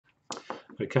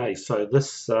Okay, so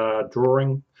this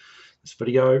this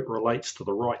video relates to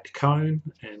the right cone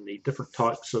and the different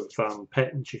types of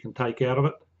patterns you can take out of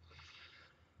it.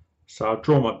 So I've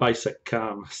drawn my basic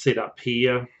setup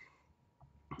here.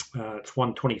 It's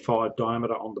 125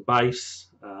 diameter on the base.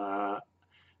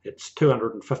 It's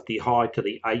 250 high to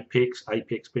the apex,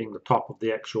 apex being the top of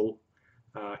the actual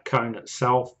cone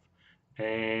itself.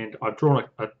 And I've drawn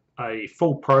a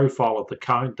full profile of the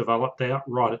cone developed out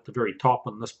right at the very top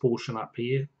in this portion up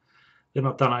here. Then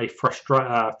I've done a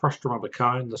frustum of the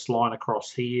cone, this line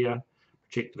across here,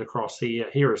 projected across here.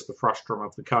 Here is the frustum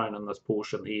of the cone in this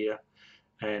portion here.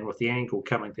 And with the angle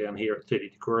coming down here at 30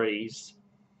 degrees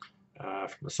from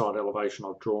the side elevation,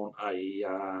 I've drawn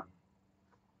a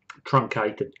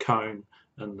truncated cone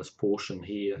in this portion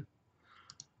here.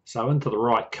 So into the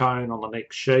right cone on the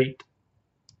next sheet,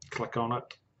 click on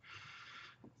it.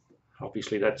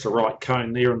 Obviously that's the right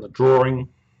cone there in the drawing.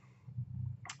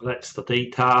 That's the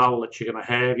detail that you're going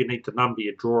to have. You need to number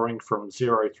your drawing from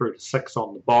 0 through to 6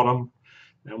 on the bottom.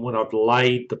 And when I've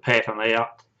laid the pattern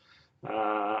out,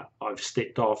 I've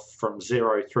stepped off from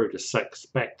 0 through to 6,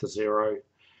 back to 0,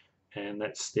 and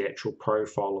that's the actual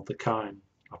profile of the cone.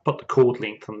 I put the chord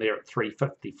length in there at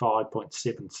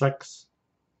 355.76.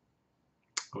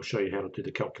 I'll show you how to do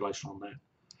the calculation on that.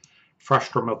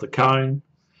 Frustum of the cone.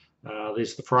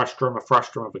 There's the frustum. A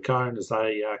frustum of a cone is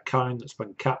a cone that's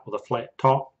been cut with a flat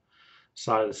top.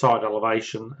 So the side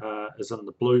elevation is in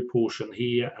the blue portion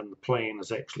here, and the plan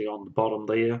is actually on the bottom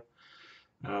there.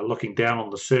 Looking down on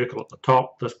the circle at the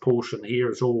top, this portion here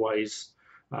is always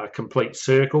a complete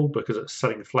circle because it's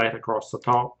sitting flat across the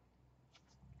top.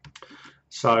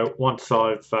 So once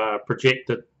I've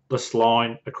projected this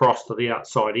line across to the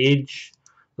outside edge,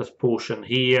 this portion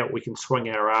here, we can swing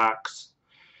our arcs.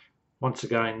 Once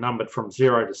again, numbered from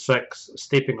 0 to 6,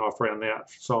 stepping off around the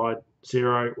outside,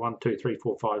 0, 1, 2, 3,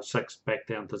 4, 5, 6, back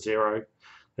down to 0.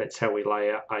 That's how we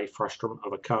lay out a frustum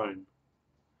of a cone.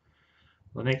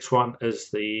 The next one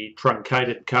is the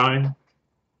truncated cone.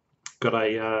 Got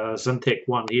a Zintac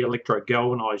one here,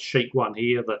 electro-galvanized sheet one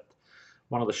here that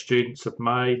one of the students have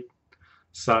made.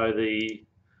 So the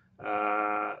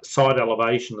side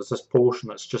elevation is this portion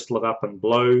that's just lit up in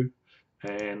blue,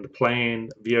 and the plan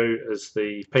view is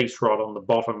the piece right on the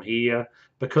bottom here.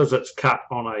 Because it's cut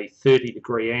on a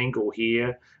 30-degree angle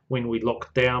here, when we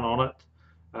look down on it,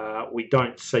 we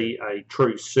don't see a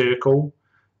true circle.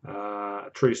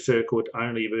 A true circle would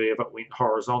only be if it went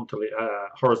horizontally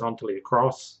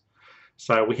across.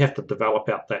 So we have to develop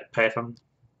out that pattern.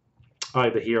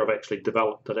 Over here I've actually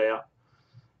developed it out.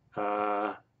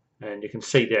 And you can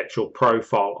see the actual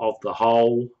profile of the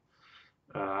hole.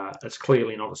 It's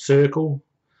clearly not a circle,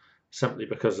 simply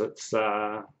because it's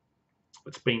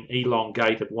been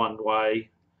elongated one way.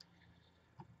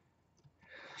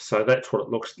 So that's what it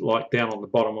looks like down on the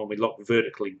bottom when we look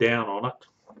vertically down on it.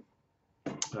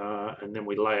 And then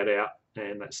we lay it out,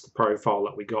 and that's the profile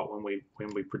that we got when we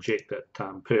project it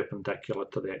perpendicular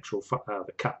to the actual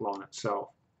the cut line itself.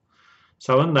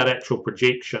 So in that actual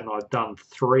projection, I've done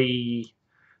three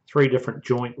different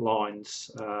joint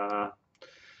lines.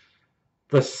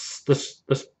 This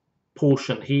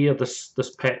portion here, this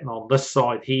pattern on this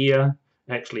side here,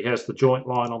 actually has the joint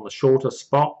line on the shortest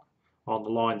spot on the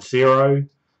line 0.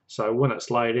 So when it's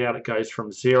laid out, it goes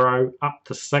from 0 up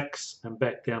to 6 and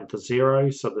back down to 0.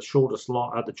 So the shortest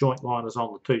line, the joint line is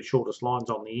on the two shortest lines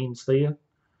on the ends there.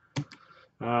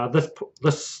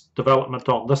 This development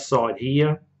on this side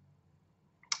here,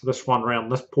 this one around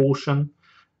this portion,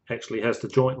 actually has the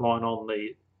joint line on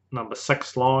the number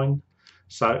 6 line.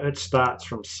 So it starts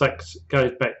from 6,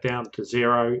 goes back down to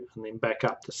 0, and then back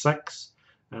up to 6,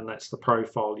 and that's the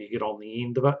profile you get on the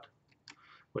end of it,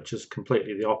 which is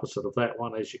completely the opposite of that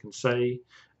one, as you can see.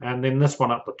 And then this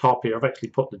one up the top here, I've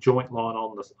actually put the joint line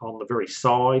on the very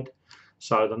side.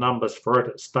 So the numbers for it,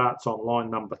 it starts on line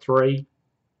number 3.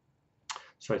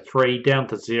 So 3 down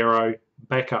to 0,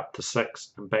 back up to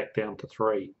 6, and back down to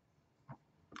 3.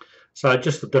 So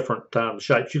just the different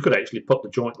shapes. You could actually put the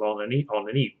joint line on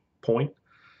any point.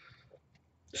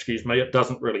 Excuse me, it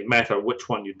doesn't really matter which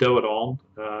one you do it on.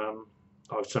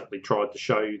 I've simply tried to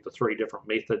show you the 3 different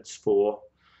methods for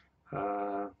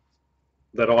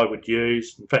that I would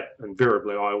use. In fact,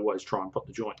 invariably I always try and put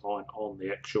the joint line on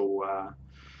the actual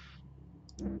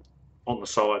on the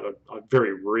side. I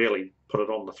very rarely put it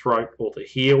on the throat or the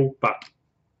heel, but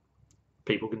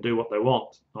people can do what they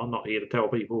want. I'm not here to tell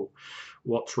people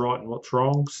what's right and what's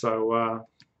wrong, so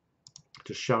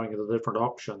just showing you the different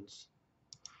options.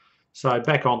 So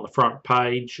back on the front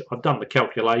page, I've done the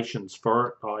calculations for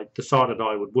it. I decided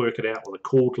I would work it out with a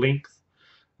chord length.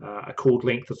 A chord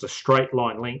length is a straight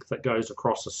line length that goes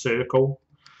across a circle.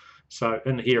 So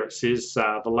in here it says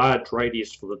the large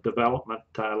radius for the development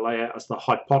layout is the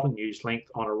hypotenuse length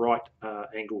on a right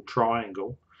angled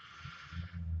triangle.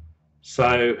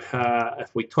 So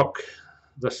if we took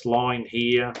this line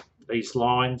here, these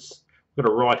lines, we've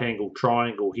got a right angled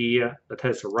triangle here that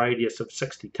has a radius of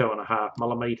 62.5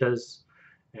 millimeters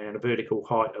and a vertical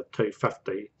height of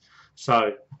 250.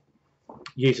 So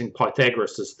using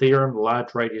Pythagoras' theorem, the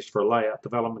large radius for a layout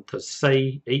development is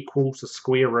C equals the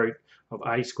square root of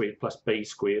A squared plus B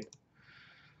squared.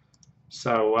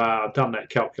 So I've done that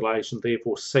calculation,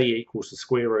 therefore C equals the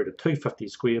square root of 250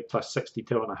 squared plus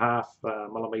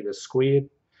 62.5 millimeters squared,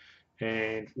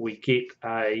 and we get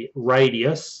a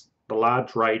radius, the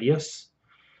large radius,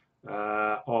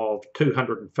 of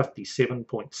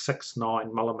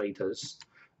 257.69 millimeters.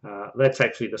 That's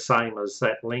actually the same as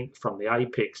that length from the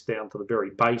apex down to the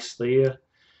very base there.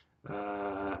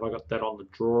 Have I got that on the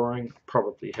drawing?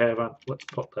 Probably haven't. Let's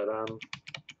put that on.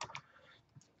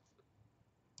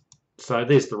 So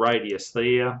there's the radius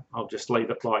there. I'll just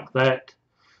leave it like that.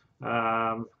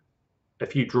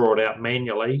 If you draw it out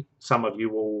manually, some of you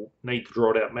will need to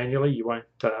draw it out manually. You won't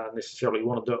necessarily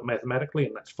want to do it mathematically,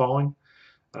 and that's fine.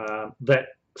 That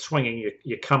swinging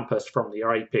your compass from the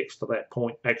apex to that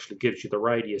point actually gives you the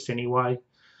radius anyway.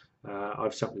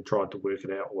 I've simply tried to work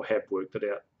it out, or have worked it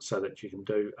out, so that you can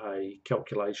do a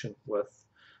calculation with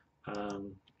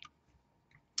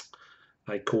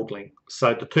a chord length.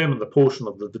 So determine the portion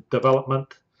of the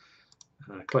development,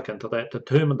 click into that,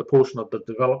 determine the portion of the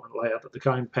development layout that the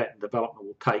cone pattern development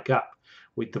will take up.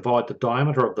 We divide the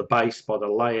diameter of the base by the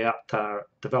layout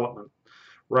development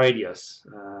radius.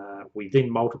 We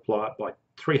then multiply it by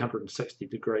 360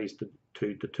 degrees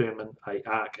to determine an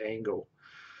arc angle.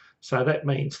 So that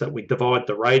means that we divide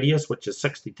the radius, which is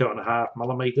 62.5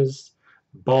 millimeters,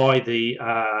 by the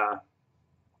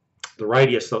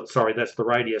radius, sorry, that's the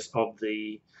radius of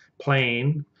the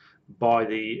plan, by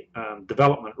the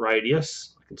development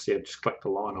radius. I can see I've just clicked the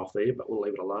line off there, but we'll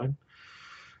leave it alone.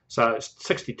 So it's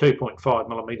 62.5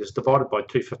 millimeters divided by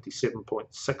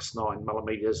 257.69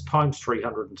 millimeters times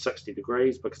 360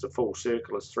 degrees, because a full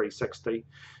circle is 360,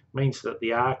 means that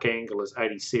the arc angle is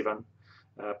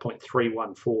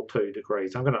 87.3142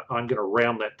 degrees. I'm gonna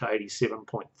round that to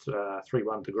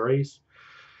 87.31 degrees.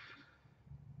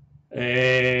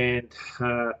 And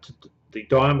the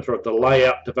diameter of the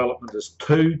layout development is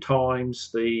 2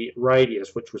 times the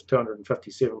radius, which was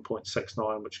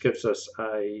 257.69, which gives us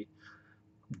a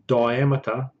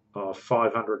diameter of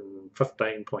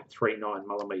 515.39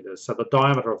 millimeters. So the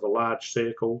diameter of the large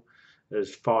circle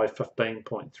is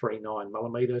 515.39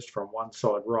 millimeters from one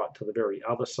side right to the very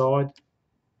other side.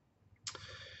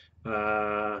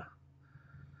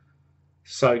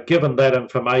 So given that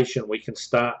information, we can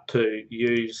start to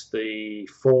use the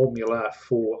formula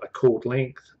for a chord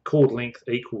length. Chord length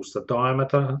equals the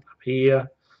diameter here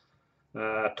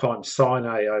times sine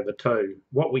A over 2.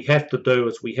 What we have to do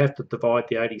is we have to divide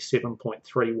the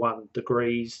 87.31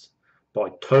 degrees by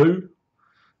 2.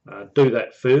 Do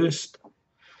that first.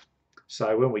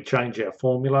 So when we change our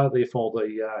formula, therefore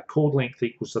the chord length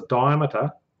equals the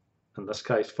diameter, in this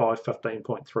case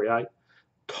 515.38,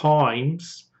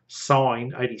 times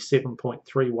sine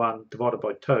 87.31 divided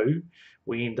by 2,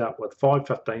 we end up with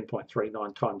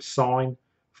 515.39 times sine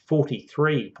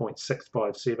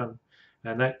 43.657,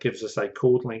 and that gives us a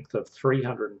chord length of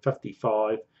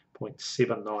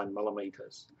 355.79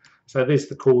 millimeters. So there's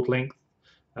the chord length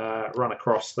run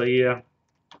across there.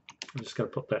 I'm just going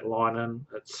to put that line in.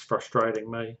 It's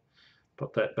frustrating me.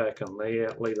 Put that back in there,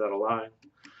 leave that alone.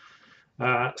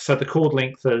 So the chord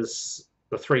length is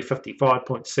the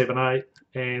 355.78,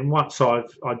 and once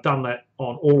I've done that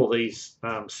on all of these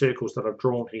circles that I've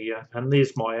drawn here, and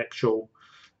there's my actual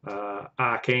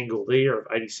arc angle there of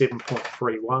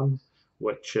 87.31,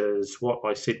 which is what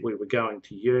I said we were going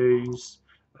to use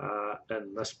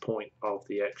in this point of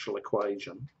the actual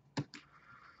equation.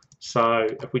 So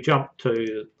if we jump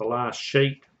to the last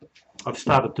sheet, I've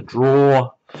started to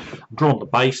drawn the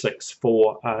basics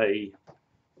for a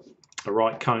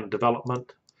right cone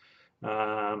development.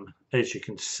 As you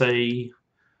can see,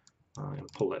 I'm going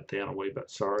to pull that down a wee bit,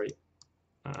 sorry.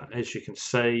 As you can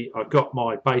see, I've got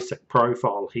my basic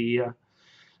profile here.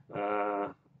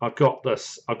 I've got a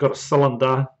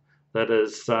cylinder that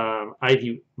is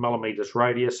 80 millimeters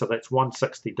radius, so that's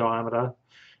 160 diameter,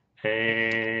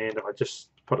 and if I just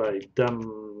put a dim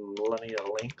linear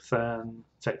length in,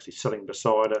 it's actually sitting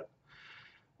beside it.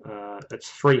 It's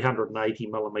 380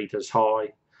 millimeters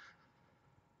high.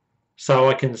 So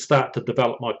I can start to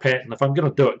develop my pattern. If I'm going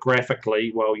to do it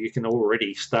graphically, well, you can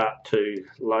already start to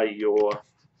lay your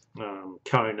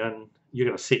cone in. You're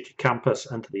going to set your compass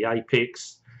into the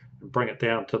apex. and bring it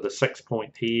down to the 6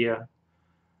 point here.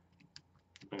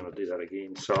 I'm going to do that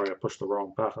again, sorry, I pushed the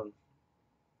wrong button.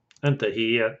 Into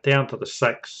here, down to the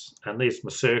 6, and there's my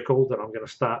circle that I'm going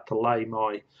to start to lay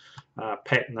my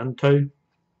pattern into.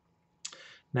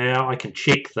 Now I can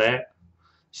check that.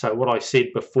 So what I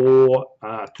said before,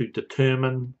 to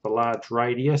determine the large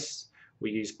radius,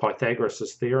 we use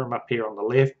Pythagoras' theorem up here on the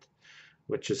left,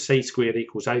 which is c squared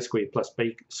equals a squared plus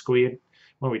b squared.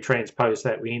 When we transpose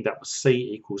that, we end up with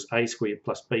c equals a squared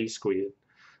plus b squared.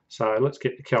 So let's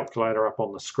get the calculator up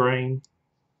on the screen.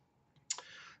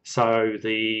 So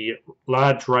the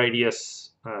large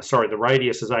radius, the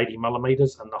radius is 80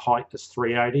 millimeters and the height is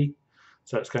 380.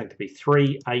 So it's going to be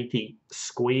 380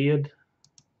 squared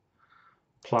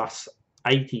plus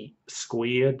 80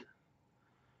 squared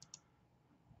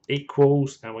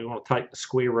equals, and we want to take the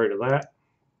square root of that,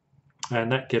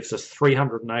 and that gives us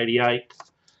 388.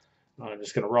 I'm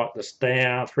just going to write this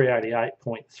down,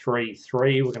 388.33.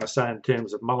 We're going to say in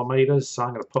terms of millimeters, so I'm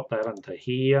going to put that into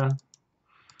here,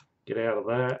 get out of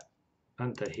that,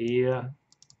 into here.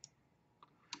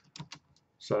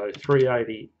 So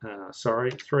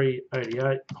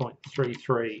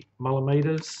 388.33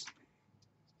 millimeters.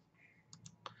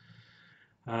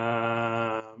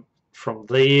 From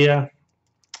there,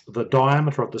 the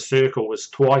diameter of the circle is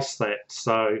twice that,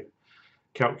 so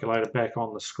calculator back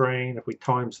on the screen. If we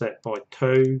times that by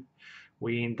 2,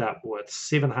 we end up with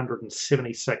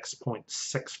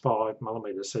 776.65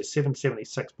 millimeters, so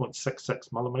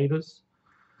 776.66 millimeters.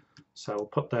 So we'll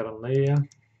put that in there,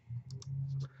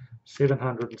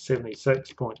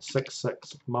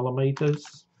 776.66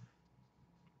 millimeters.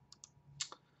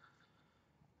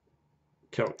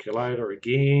 Calculator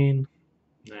again.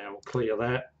 Now we'll clear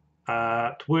that.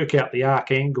 To work out the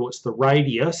arc angle, it's the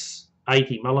radius,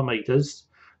 80 millimeters,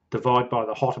 divided by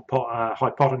the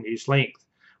hypotenuse length,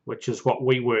 which is what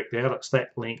we worked out. It's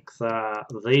that length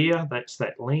there, that's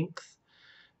that length,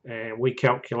 and we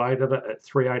calculated it at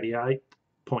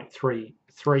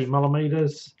 388.33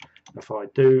 millimeters. If I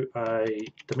do a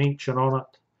dimension on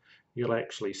it, you'll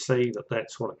actually see that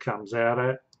that's what it comes out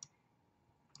at.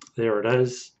 There it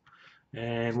is.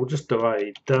 And we'll just do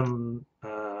a dim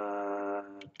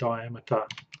diameter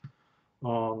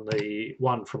on the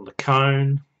one from the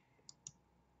cone,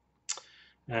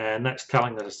 and that's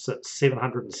telling us it's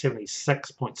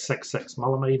 776.66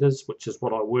 millimeters, which is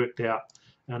what I worked out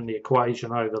in the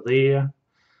equation over there,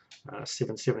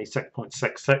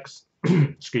 776.66.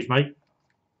 Excuse me.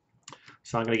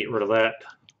 So I'm going to get rid of that,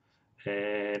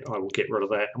 and I will get rid of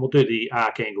that, and we'll do the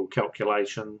arc angle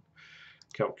calculator.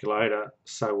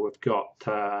 So we've got,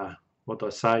 what did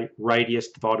I say, radius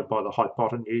divided by the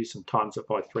hypotenuse and times it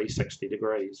by 360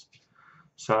 degrees.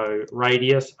 So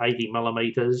radius, 80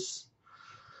 millimeters,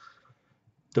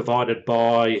 divided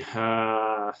by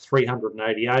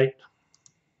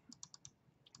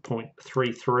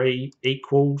 388.33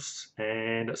 equals,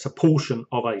 and it's a portion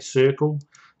of a circle,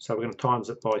 so we're going to times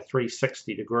it by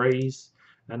 360 degrees,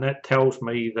 and that tells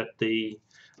me that the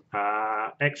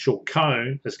actual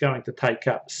cone is going to take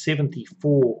up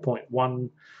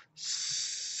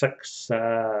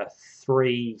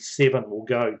 74.1637 will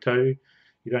go to.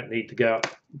 You don't need to go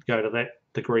to that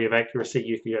degree of accuracy.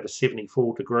 You can go to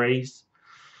 74 degrees.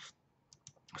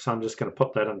 So I'm just going to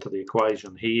put that into the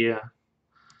equation here.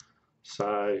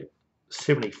 So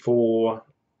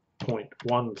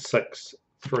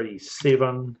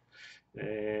 74.1637,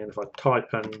 and if I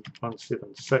type in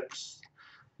 176,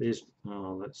 there's,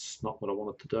 oh, that's not what I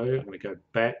wanted to do. I'm going to go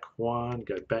back one,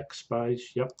 go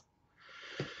backspace, yep.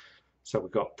 So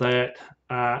we've got that.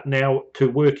 Now to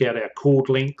work out our chord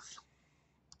length,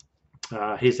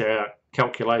 here's our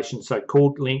calculation. So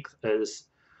chord length is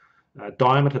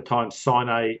diameter times sine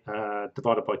A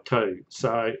divided by 2.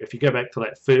 So if you go back to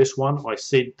that first one, I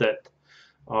said that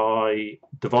I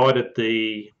divided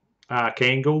the arc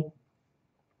angle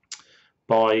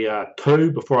by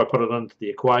 2 before I put it into the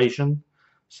equation.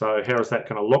 So how is that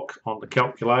going to look on the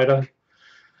calculator?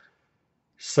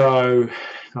 So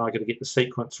I've got to get the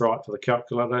sequence right for the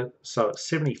calculator. So it's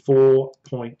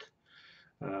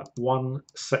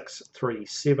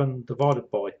 74.1637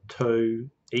 divided by 2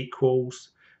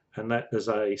 equals, and that is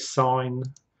a sine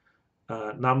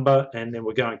number, and then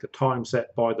we're going to times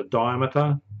that by the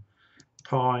diameter,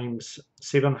 times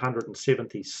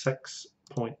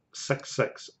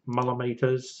 776.66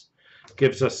 millimeters,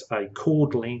 gives us a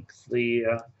chord length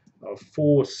there of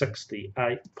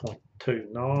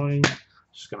 468.29.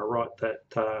 Just going to write that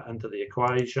into the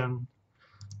equation.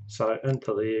 So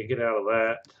into there, get out of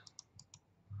that.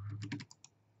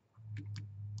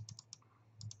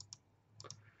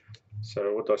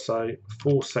 So what did I say?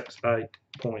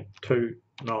 468.29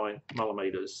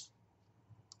 0.9mm.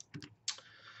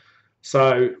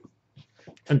 So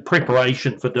in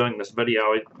preparation for doing this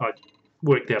video, I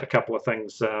worked out a couple of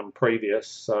things previous,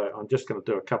 so I'm just going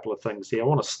to do a couple of things here. I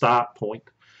want a start point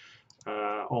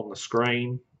on the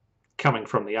screen coming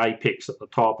from the apex at the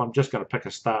top. I'm just going to pick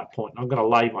a start point. I'm going to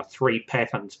lay my 3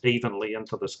 patterns evenly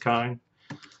into this cone.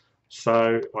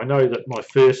 So I know that my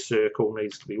first circle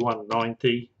needs to be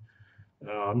 190.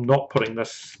 I'm not putting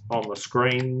this on the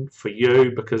screen for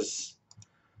you because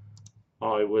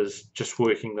I was just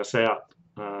working this out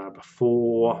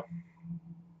before.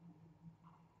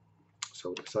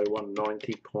 So we'll say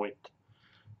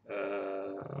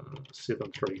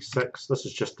 190.736. This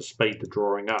is just the speed to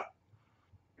drawing up.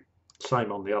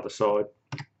 Same on the other side.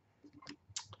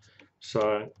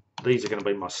 So these are going to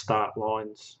be my start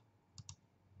lines.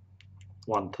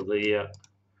 One to there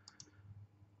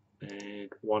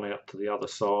and one out to the other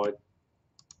side.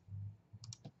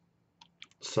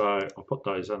 So I'll put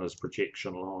those in as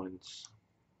projection lines.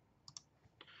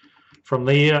 From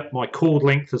there, my chord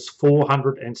length is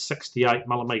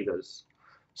 468mm.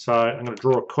 So I'm going to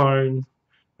draw a cone,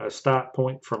 a start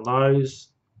point from those.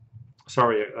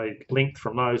 Sorry, a length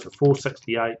from those of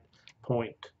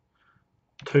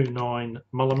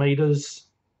 468.29mm.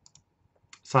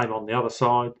 Same on the other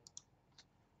side.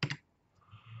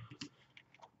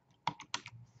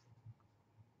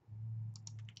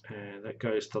 And that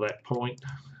goes to that point,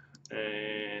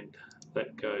 and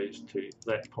that goes to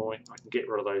that point. I can get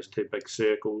rid of those 2 big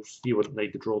circles. You wouldn't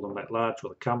need to draw them that large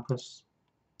with a compass.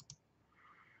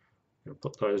 I'm going to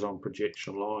put those on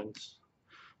projection lines.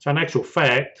 So in actual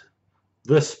fact,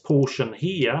 this portion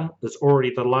here is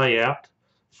already the layout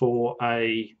for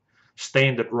a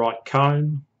standard right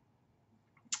cone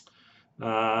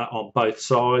on both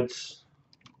sides.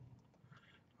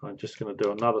 I'm just going to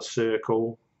do another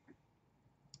circle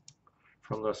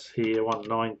from this here,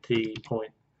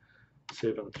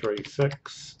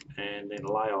 190.736, and then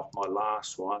lay off my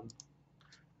last one,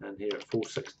 and here at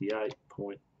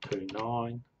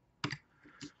 468.29.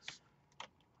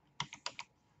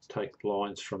 Take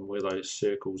lines from where those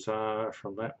circles are,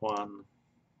 from that one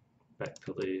back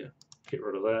to there, get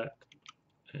rid of that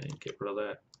and get rid of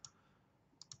that.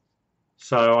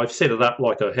 So I've set it up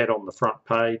like I had on the front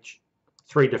page.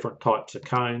 3 different types of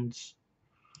cones.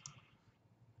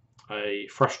 A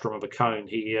frustum of a cone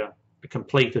here, a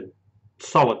completed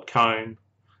solid cone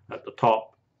at the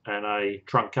top, and a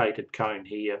truncated cone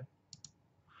here.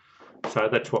 So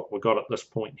that's what we've got at this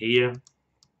point here.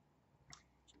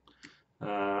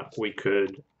 We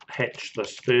could hatch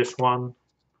this first one.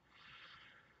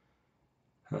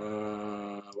 What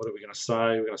are we going to say?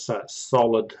 We're going to say it's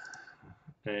solid,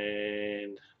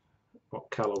 and what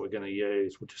colour we're going to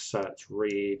use, we'll just say it's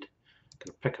red. Going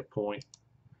to pick a point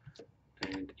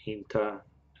and enter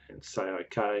and say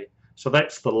OK. So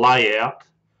that's the layout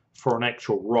for an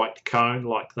actual right cone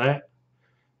like that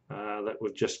that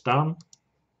we've just done.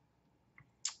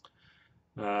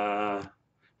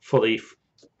 For the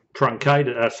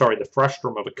truncated, the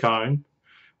frustum of a cone,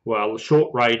 well, the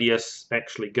short radius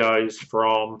actually goes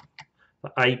from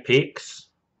the apex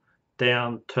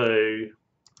down to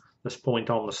this point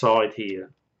on the side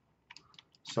here.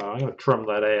 So I'm going to trim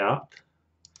that out.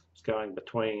 It's going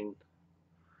between,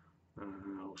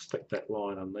 we'll stick that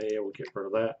line in there, we'll get rid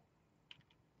of that.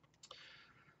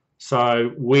 So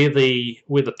where the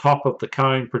top of the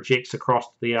cone projects across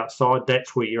to the outside,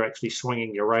 that's where you're actually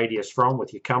swinging your radius from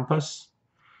with your compass.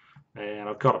 And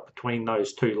I've got it between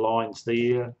those 2 lines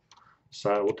there.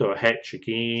 So we'll do a hatch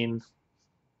again.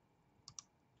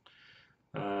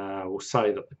 We'll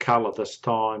say that the colour this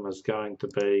time is going to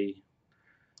be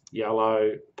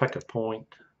yellow. Pick a point,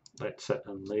 that's it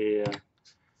in there,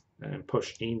 and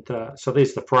push enter. So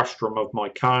there's the frustum of my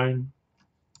cone.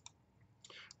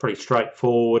 Pretty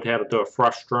straightforward how to do a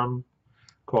frustum,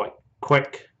 quite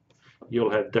quick.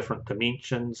 You'll have different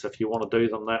dimensions if you want to do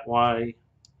them that way.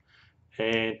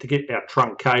 And to get our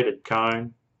truncated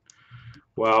cone,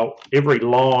 well, every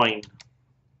line,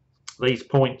 these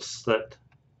points that,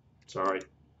 sorry,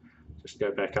 just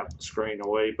go back up the screen a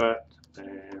wee bit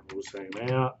and we'll zoom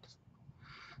out.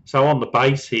 So on the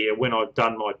base here, when I've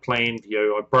done my plan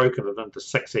view, I've broken it into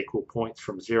 6 equal points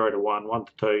from 0 to 1, 1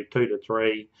 to 2, 2 to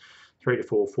 3, 3 to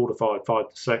 4, 4 to 5, 5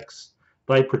 to 6.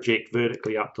 They project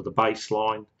vertically up to the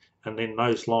baseline, and then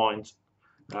those lines,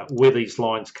 where these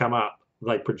lines come up,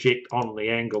 they project on the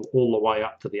angle all the way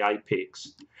up to the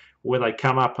apex. Where they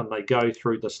come up and they go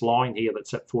through this line here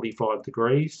that's at 45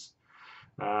 degrees,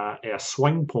 our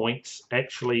swing points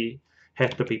actually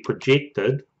have to be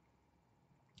projected.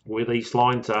 Where these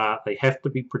lines are, they have to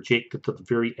be projected to the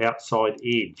very outside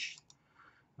edge.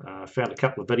 Found a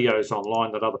couple of videos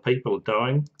online that other people are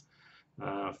doing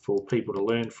for people to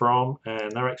learn from,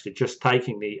 and they're actually just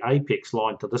taking the apex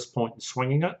line to this point and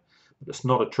swinging it, but it's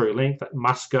not a true length. It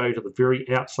must go to the very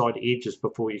outside edges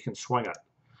before you can swing it.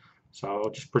 So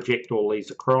I'll just project all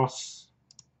these across.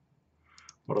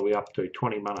 What are we up to?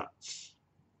 20 minutes.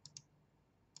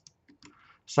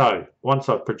 So once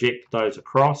I've projected those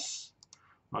across,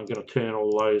 I'm going to turn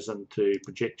all those into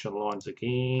projection lines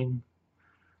again.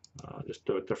 Just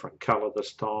do a different color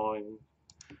this time.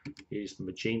 Use the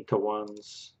magenta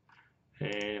ones,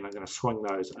 and I'm going to swing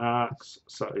those arcs,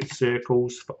 so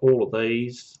circles for all of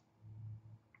these.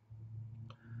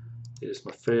 There's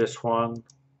my first one.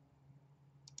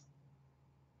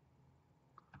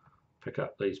 Pick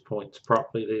up these points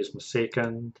properly. There's my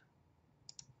second,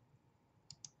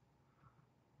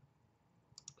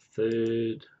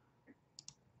 third,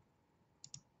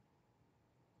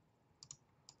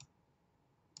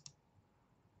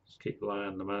 just keep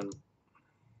laying them in.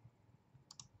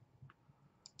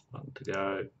 One to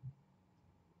go.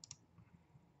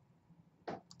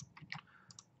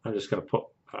 I'm just going to put,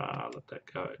 let that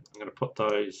go. I'm going to put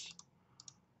those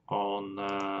on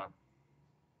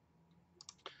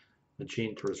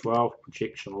magenta as well,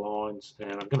 projection lines,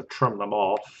 and I'm going to trim them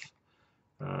off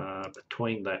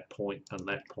between that point and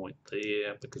that point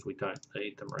there, because we don't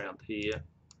need them around here.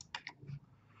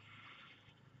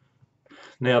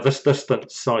 Now this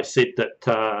distance, I said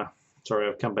that, sorry,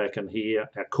 I've come back in here,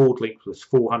 our chord length was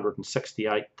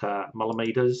 468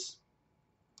 millimeters.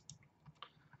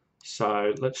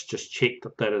 So let's just check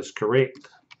that that is correct.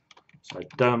 So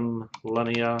dim,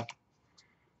 linear,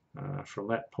 from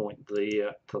that point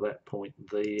there to that point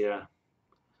there.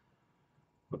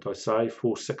 What did I say?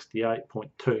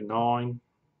 468.29.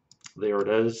 There it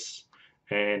is.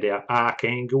 And our arc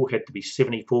angle had to be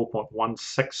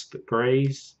 74.16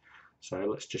 degrees. So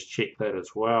let's just check that as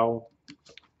well.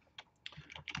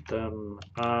 Dim,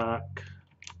 arc.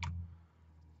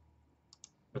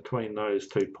 Between those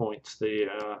 2 points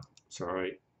there,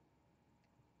 sorry,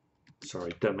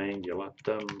 dim angular,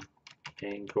 dim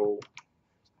angle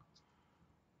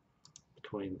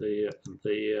between there and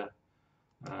there.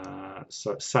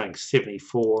 So it's saying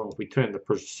 74, and if we turn the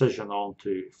precision on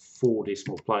to 4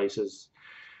 decimal places,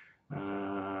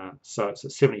 so it's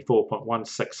at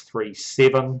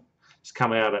 74.1637. It's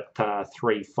come out at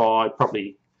 3.5,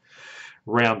 probably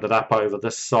rounded up over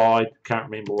this side, can't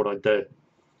remember what I did.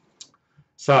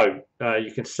 So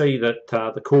you can see that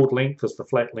the chord length is the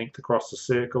flat length across the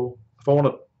circle. If I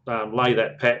want to lay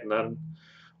that pattern in,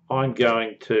 I'm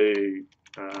going to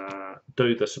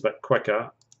do this a bit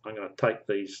quicker. I'm going to take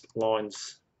these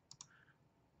lines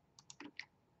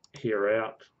here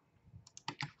out,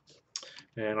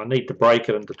 and I need to break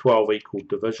it into 12 equal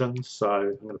divisions. So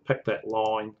I'm going to pick that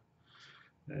line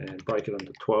and break it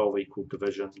into 12 equal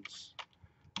divisions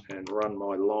and run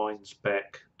my lines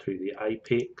back to the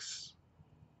apex.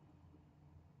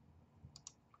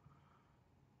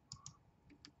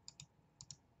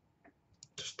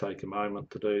 Just take a moment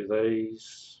to do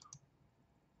these.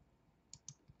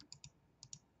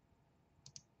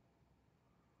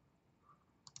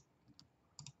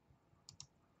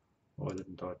 Why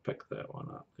didn't I pick that one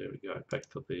up? There we go, back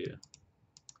to there.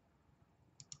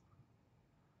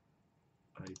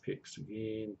 Apex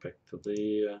again, back to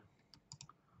there.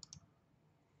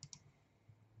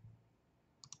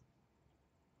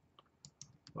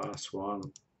 Last one.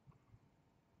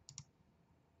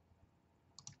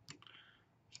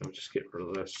 So I'll just get rid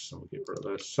of this, and we'll get rid of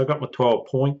this. So I've got my 12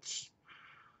 points.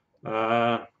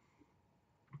 I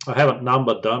haven't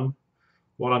numbered them.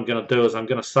 What I'm going to do is I'm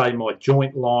going to say my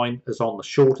joint line is on the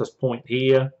shortest point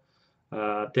here,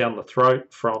 down the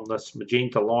throat from this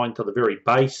magenta line to the very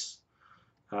base.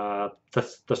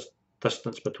 This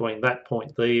distance between that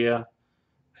point there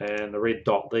and the red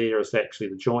dot there is actually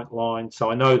the joint line.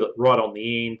 So I know that right on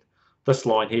the end, this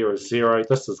line here is 0,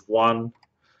 this is 1,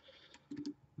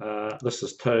 this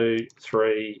is 2,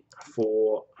 3,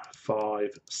 4, 5,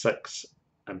 6,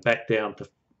 and back down to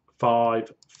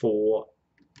 5, 4,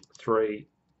 3,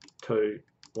 2,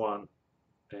 1,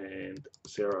 and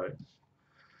 0.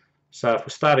 So if we're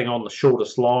starting on the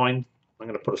shortest line, I'm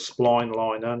going to put a spline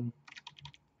line in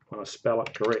when I spell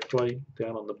it correctly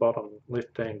down on the bottom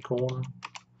left hand corner.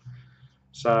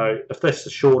 So if that's the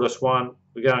shortest one,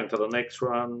 we're going to the next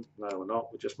one. No, we're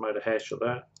not. We just made a hash of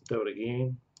that. Do it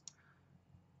again.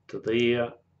 To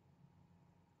there.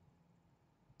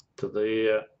 To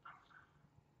there.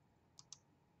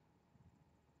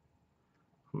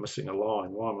 I'm missing a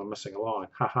line. Why am I missing a line?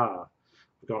 Haha.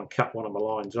 I've got to cut one of my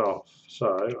lines off.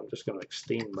 So I'm just going to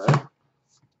extend that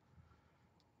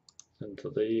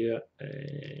into there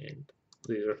and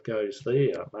there it goes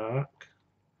there, Mark.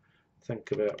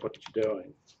 Think about what you're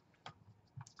doing.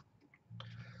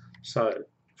 So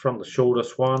from the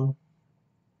shortest one,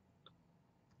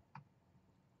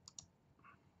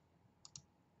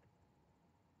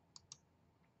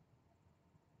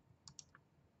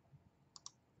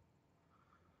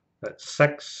 that's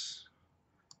 6,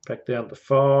 back down to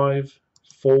 5,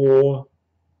 4,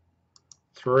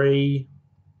 3,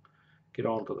 get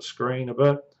onto the screen a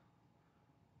bit,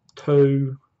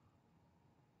 2,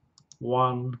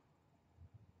 1,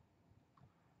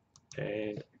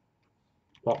 and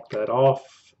lock that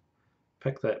off,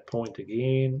 pick that point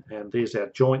again, and there's our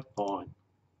joint line.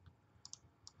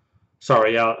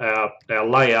 Sorry, our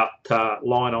layout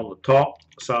line on the top,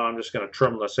 so I'm just going to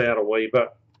trim this out a wee bit.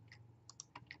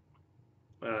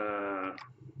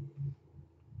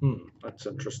 That's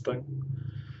interesting.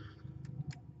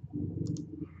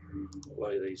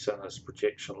 Lay these in as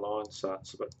projection lines so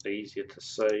it's a bit easier to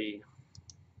see.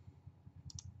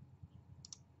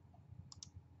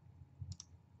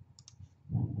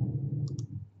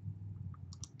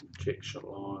 Projection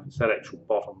lines, that actual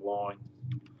bottom line.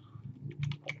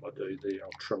 What will I do there?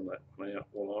 I'll trim that one out,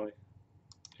 will I?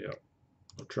 Yeah,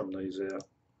 I'll trim these out.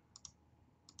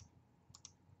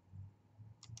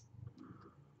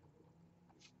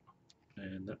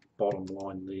 And that bottom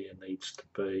line there needs to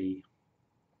be,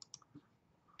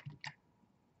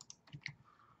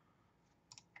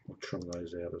 I'll trim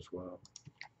those out as well.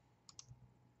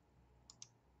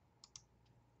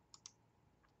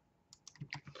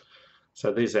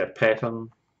 So there's our pattern.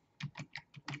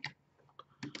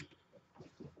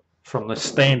 From the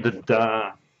standard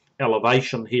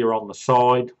elevation here on the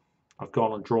side, I've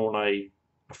gone and drawn a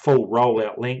full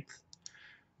rollout length,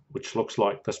 which looks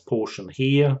like this portion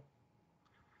here.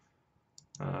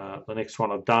 The next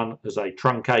one I've done is a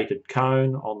truncated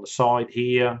cone on the side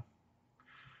here.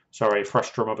 Sorry, a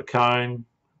frustum of a cone,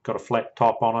 got a flat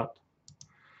top on it.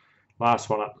 Last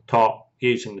one at the top,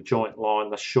 using the joint line,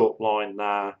 this short line,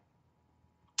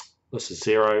 this is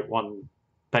 0, 1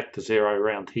 back to 0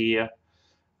 around here,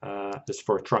 is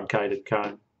for a truncated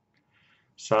cone.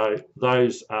 So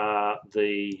those are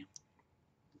the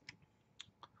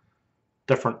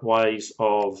different ways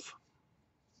of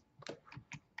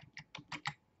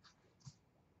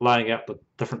laying out the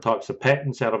different types of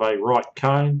patterns out of a right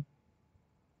cone.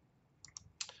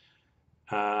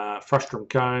 Frustum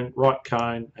cone, right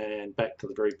cone, and back to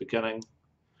the very beginning.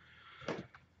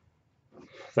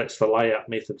 That's the layout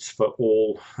methods for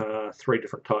all 3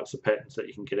 different types of patterns that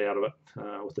you can get out of it,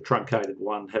 with the truncated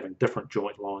one having different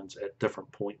joint lines at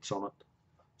different points on it.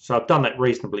 So I've done that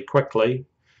reasonably quickly.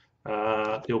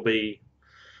 There'll be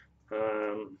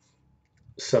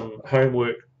some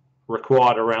homework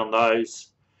required around those,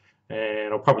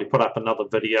 and I'll probably put up another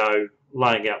video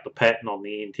laying out the pattern on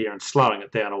the end here and slowing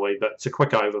it down a wee bit. It's a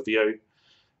quick overview,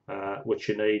 which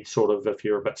you need sort of if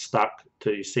you're a bit stuck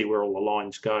to see where all the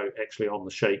lines go actually on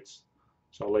the sheets.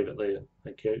 So I'll leave it there.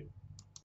 Thank you.